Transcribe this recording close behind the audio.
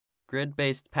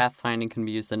Grid-based pathfinding can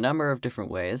be used a number of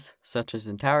different ways, such as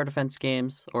in tower defense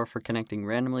games or for connecting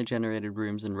randomly generated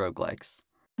rooms in roguelikes.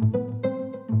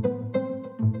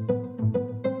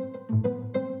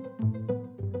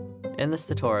 In this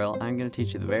tutorial, I'm going to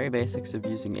teach you the very basics of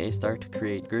using AStar to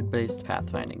create grid-based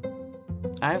pathfinding.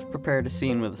 I have prepared a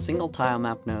scene with a single tile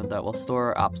map node that will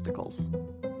store obstacles.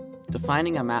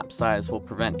 Defining a map size will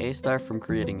prevent AStar from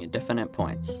creating indefinite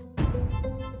points.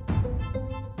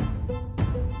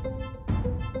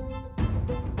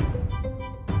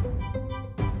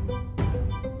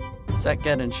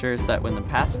 SetGet ensures that when the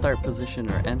path start position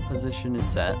or end position is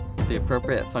set, the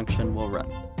appropriate function will run.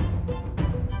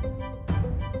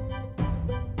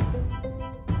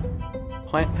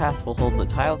 Point path will hold the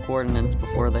tile coordinates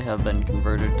before they have been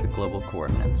converted to global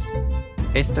coordinates.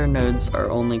 AStar nodes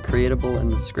are only creatable in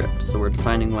the script, so we're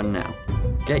defining one now.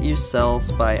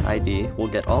 GetUseCells by ID will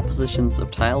get all positions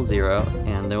of tile 0,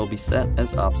 and they will be set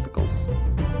as obstacles.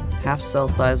 Half cell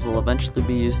size will eventually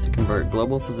be used to convert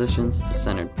global positions to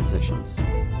centered positions.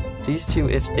 These two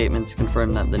if statements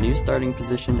confirm that the new starting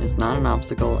position is not an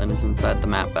obstacle and is inside the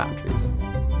map boundaries.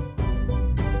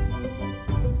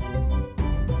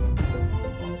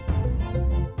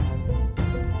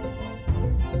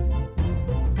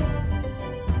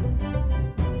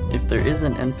 If there is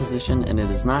an end position and it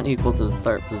is not equal to the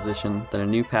start position, then a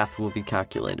new path will be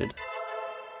calculated.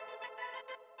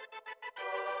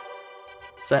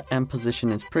 Set end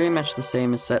position is pretty much the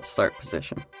same as set start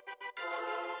position.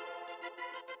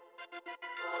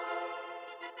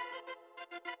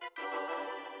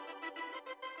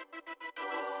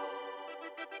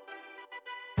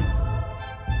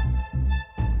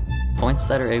 Points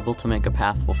that are able to make a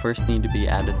path will first need to be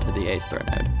added to the AStar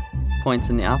node. Points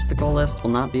in the obstacle list will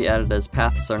not be added as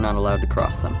paths are not allowed to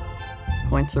cross them.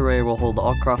 Points array will hold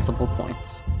all crossable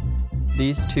points.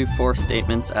 These two for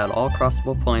statements add all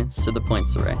crossable points to the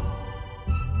points array.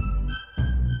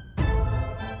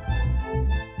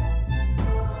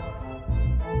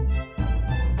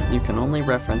 You can only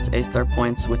reference AStar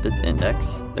points with its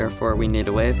index, therefore we need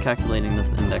a way of calculating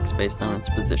this index based on its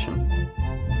position.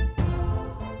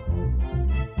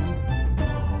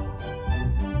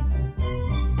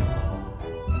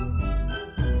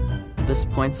 This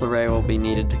points array will be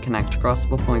needed to connect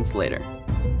crossable points later.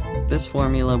 This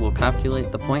formula will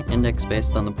calculate the point index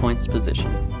based on the point's position.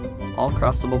 All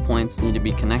crossable points need to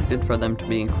be connected for them to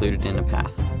be included in a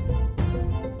path.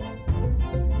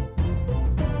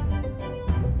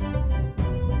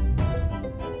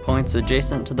 Points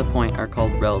adjacent to the point are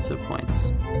called relative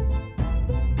points.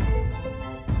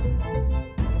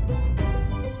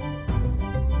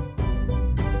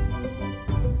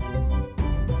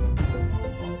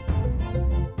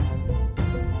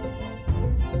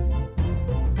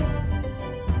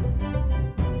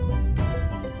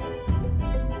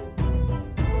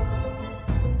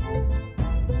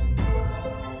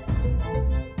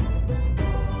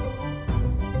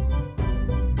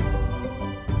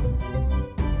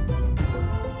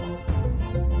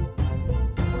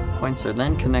 Points are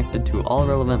then connected to all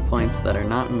relevant points that are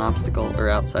not an obstacle or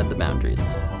outside the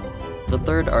boundaries. The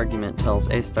third argument tells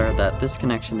AStar that this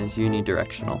connection is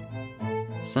unidirectional.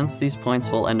 Since these points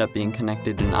will end up being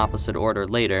connected in opposite order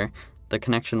later, the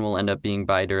connection will end up being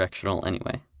bidirectional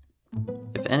anyway.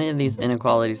 If any of these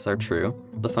inequalities are true,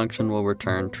 the function will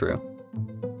return true.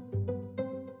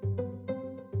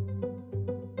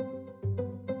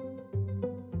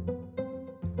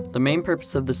 The main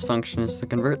purpose of this function is to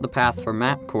convert the path for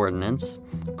map coordinates,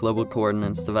 global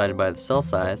coordinates divided by the cell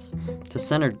size, to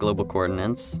centered global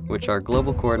coordinates, which are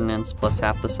global coordinates plus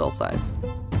half the cell size.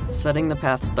 Setting the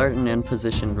path start and end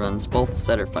position runs both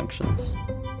setter functions.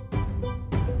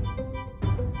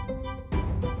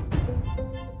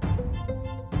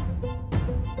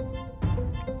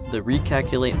 The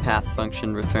recalculate path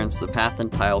function returns the path and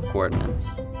tile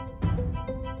coordinates.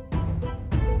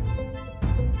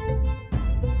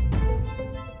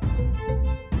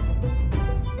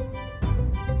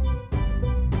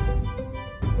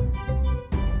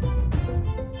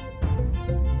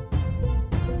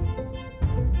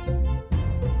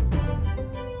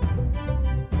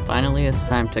 Finally, it's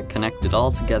time to connect it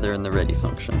all together in the ready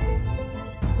function.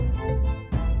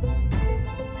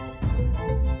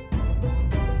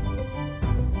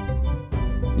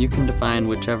 You can define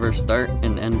whichever start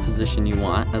and end position you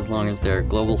want as long as they are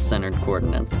global centered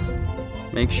coordinates.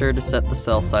 Make sure to set the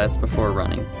cell size before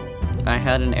running. I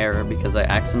had an error because I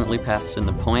accidentally passed in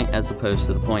the point as opposed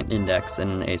to the point index in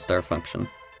an AStar function.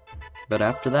 But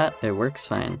after that, it works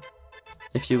fine.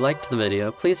 If you liked the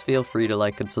video, please feel free to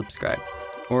like and subscribe.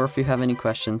 Or if you have any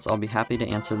questions, I'll be happy to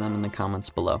answer them in the comments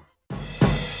below.